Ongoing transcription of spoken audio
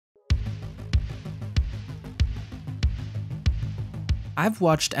I've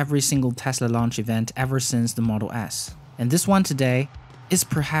watched every single Tesla launch event ever since the Model S, and this one today is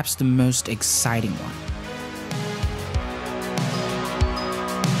perhaps the most exciting one.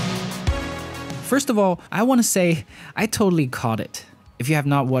 First of all, I want to say I totally caught it. If you have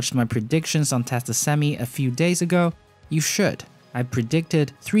not watched my predictions on Tesla Semi a few days ago, you should. I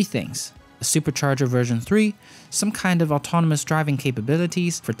predicted 3 things: a supercharger version 3, some kind of autonomous driving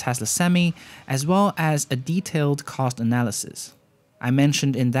capabilities for Tesla Semi, as well as a detailed cost analysis. I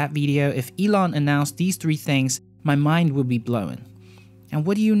mentioned in that video if Elon announced these 3 things, my mind would be blown. And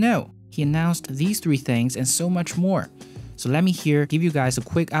what do you know? He announced these 3 things and so much more. So let me here give you guys a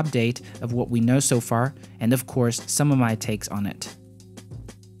quick update of what we know so far, and of course some of my takes on it.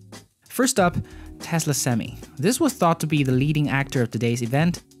 First up, Tesla Semi. This was thought to be the leading actor of today's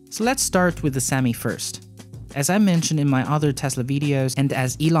event, so let's start with the Semi first. As I mentioned in my other Tesla videos, and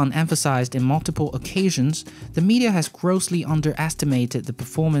as Elon emphasized in multiple occasions, the media has grossly underestimated the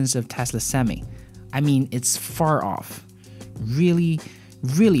performance of Tesla Semi. I mean, it's far off. Really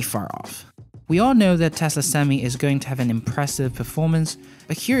far off. We all know that Tesla Semi is going to have an impressive performance,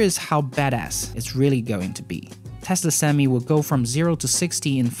 but here is how badass it's really going to be. Tesla Semi will go from 0 to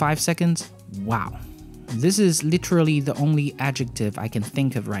 60 in 5 seconds. Wow. This is literally the only adjective I can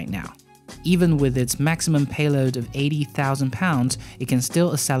think of right now. Even with its maximum payload of 80,000 pounds, it can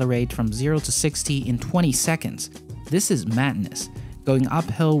still accelerate from 0 to 60 in 20 seconds. This is madness. Going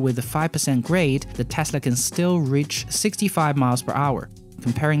uphill with a 5% grade, the Tesla can still reach 65 miles per hour,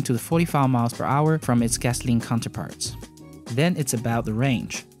 comparing to the 45 miles per hour from its gasoline counterparts. Then it's about the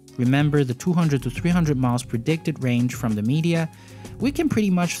range. Remember the 200 to 300 miles predicted range from the media? We can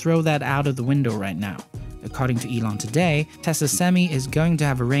pretty much throw that out of the window right now. According to Elon today, Tesla Semi is going to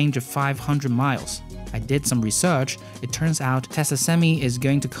have a range of 500 miles. I did some research. It turns out Tesla Semi is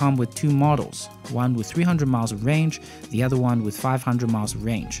going to come with 2 models, one with 300 miles of range, the other one with 500 miles of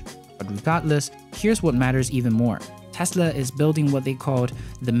range. But regardless, here's what matters even more. Tesla is building what they called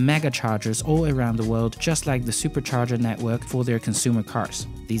the Megachargers all around the world, just like the supercharger network for their consumer cars.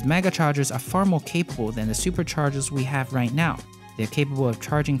 These Megachargers are far more capable than the superchargers we have right now. They're capable of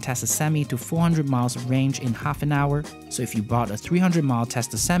charging Tesla Semi to 400 miles of range in half an hour, so if you bought a 300-mile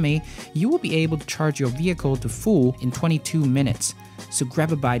Tesla Semi, you will be able to charge your vehicle to full in 22 minutes. So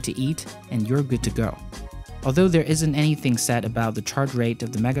grab a bite to eat and you're good to go. Although there isn't anything said about the charge rate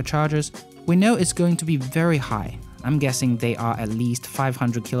of the Megachargers, we know it's going to be very high. I'm guessing they are at least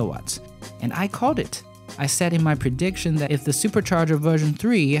 500 kilowatts. And I called it. I said in my prediction that if the supercharger version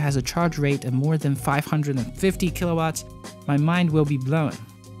 3 has a charge rate of more than 550 kilowatts, my mind will be blown.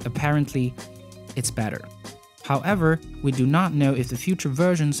 Apparently, it's better. However, we do not know if the future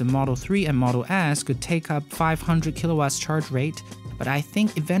versions of Model 3 and Model S could take up 500 kilowatts charge rate, but I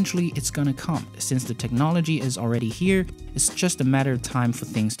think eventually it's gonna come. Since the technology is already here, it's just a matter of time for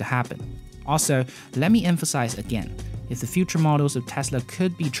things to happen. Also, let me emphasize again, if the future models of Tesla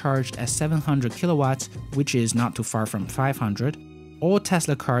could be charged at 700 kilowatts, which is not too far from 500, all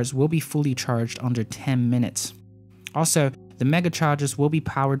Tesla cars will be fully charged under 10 minutes. Also, the Megachargers will be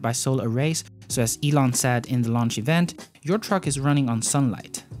powered by solar arrays, so as Elon said in the launch event, your truck is running on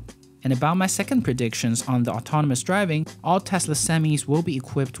sunlight. And about my second predictions on the autonomous driving, all Tesla Semis will be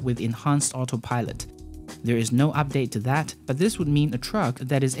equipped with enhanced autopilot. There is no update to that, but this would mean a truck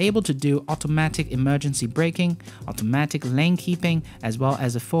that is able to do automatic emergency braking, automatic lane keeping, as well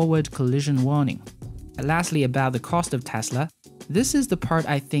as a forward collision warning. And lastly, about the cost of Tesla, this is the part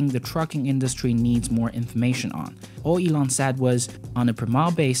I think the trucking industry needs more information on. All Elon said was, on a per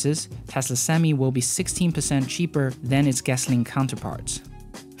mile basis, Tesla Semi will be 16% cheaper than its gasoline counterparts.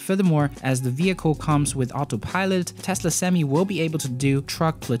 Furthermore, as the vehicle comes with autopilot, Tesla Semi will be able to do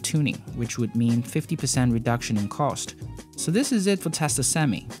truck platooning, which would mean 50% reduction in cost. So this is it for Tesla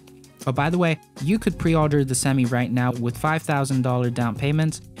Semi. Oh, by the way, you could pre-order the Semi right now with $5,000 down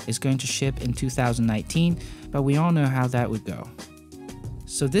payment. It's going to ship in 2019, but we all know how that would go.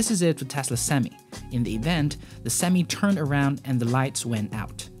 So this is it for Tesla Semi. In the event, the Semi turned around and the lights went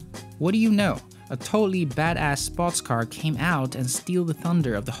out. What do you know? A totally badass sports car came out and stole the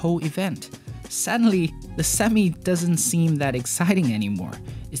thunder of the whole event. Suddenly, the Semi doesn't seem that exciting anymore.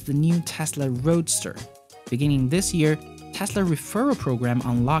 It's the new Tesla Roadster. Beginning this year, Tesla referral program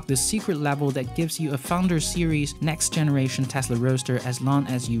unlocked the secret level that gives you a Founder Series next generation Tesla Roadster as long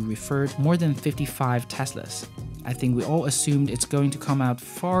as you referred more than 55 Teslas. I think we all assumed it's going to come out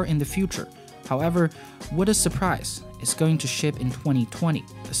far in the future. However, what a surprise. It's going to ship in 2020.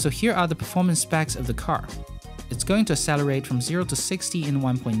 So here are the performance specs of the car. It's going to accelerate from 0 to 60 in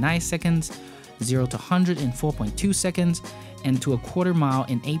 1.9 seconds, 0 to 100 in 4.2 seconds, and to a quarter mile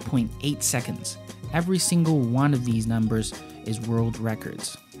in 8.8 seconds. Every single one of these numbers is world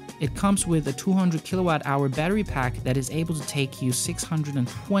records. It comes with a 200 kilowatt-hour battery pack that is able to take you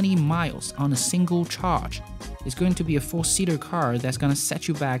 620 miles on a single charge. It's going to be a 4-seater car that's going to set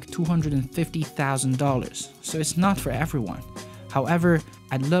you back $250,000, so it's not for everyone. However,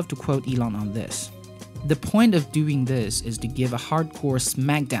 I'd love to quote Elon on this. The point of doing this is to give a hardcore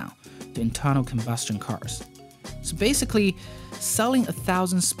smackdown to internal combustion cars. So basically, selling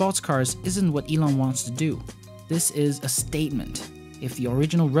 1,000 sports cars isn't what Elon wants to do. This is a statement. If the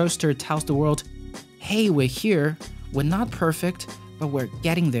original Roadster tells the world, hey, we're here, we're not perfect, but we're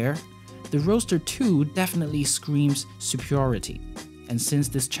getting there, the Roadster 2 definitely screams superiority. And since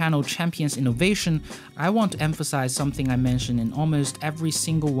this channel champions innovation, I want to emphasize something I mention in almost every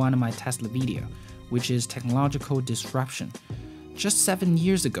single one of my Tesla video, which is technological disruption. Just 7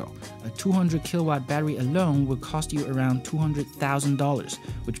 years ago, a 200 kilowatt battery alone would cost you around $200,000,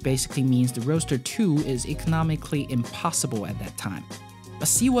 which basically means the Roadster 2 is economically impossible at that time. But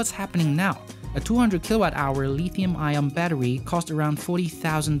see what's happening now. A 200 kilowatt hour lithium-ion battery costs around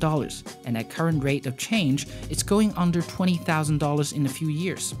 $40,000, and at current rate of change, it's going under $20,000 in a few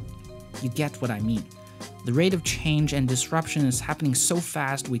years. You get what I mean. The rate of change and disruption is happening so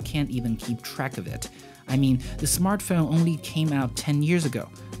fast we can't even keep track of it. I mean, the smartphone only came out 10 years ago,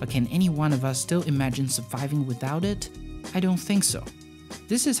 but can any one of us still imagine surviving without it? I don't think so.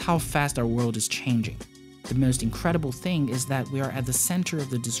 This is how fast our world is changing. The most incredible thing is that we are at the center of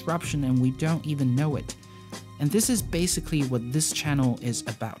the disruption and we don't even know it. And this is basically what this channel is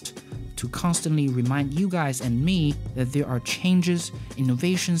about, to constantly remind you guys and me that there are changes,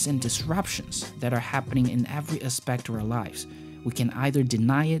 innovations, and disruptions that are happening in every aspect of our lives. We can either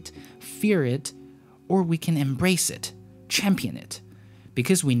deny it, fear it, or we can embrace it, champion it.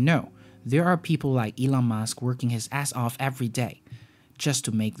 Because we know there are people like Elon Musk working his ass off every day just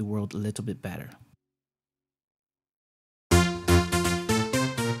to make the world a little bit better.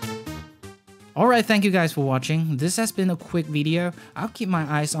 Alright, thank you guys for watching. This has been a quick video. I'll keep my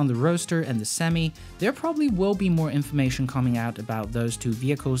eyes on the Roadster and the Semi. There probably will be more information coming out about those two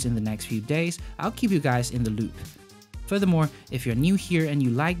vehicles in the next few days. I'll keep you guys in the loop. Furthermore, if you're new here and you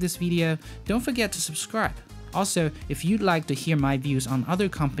like this video, don't forget to subscribe. Also, if you'd like to hear my views on other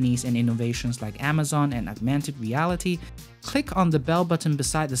companies and innovations like Amazon and augmented reality, click on the bell button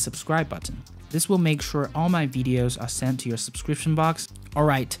beside the subscribe button. This will make sure all my videos are sent to your subscription box.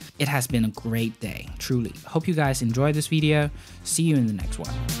 Alright, it has been a great day, truly. Hope you guys enjoyed this video. See you in the next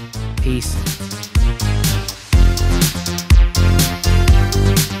one. Peace.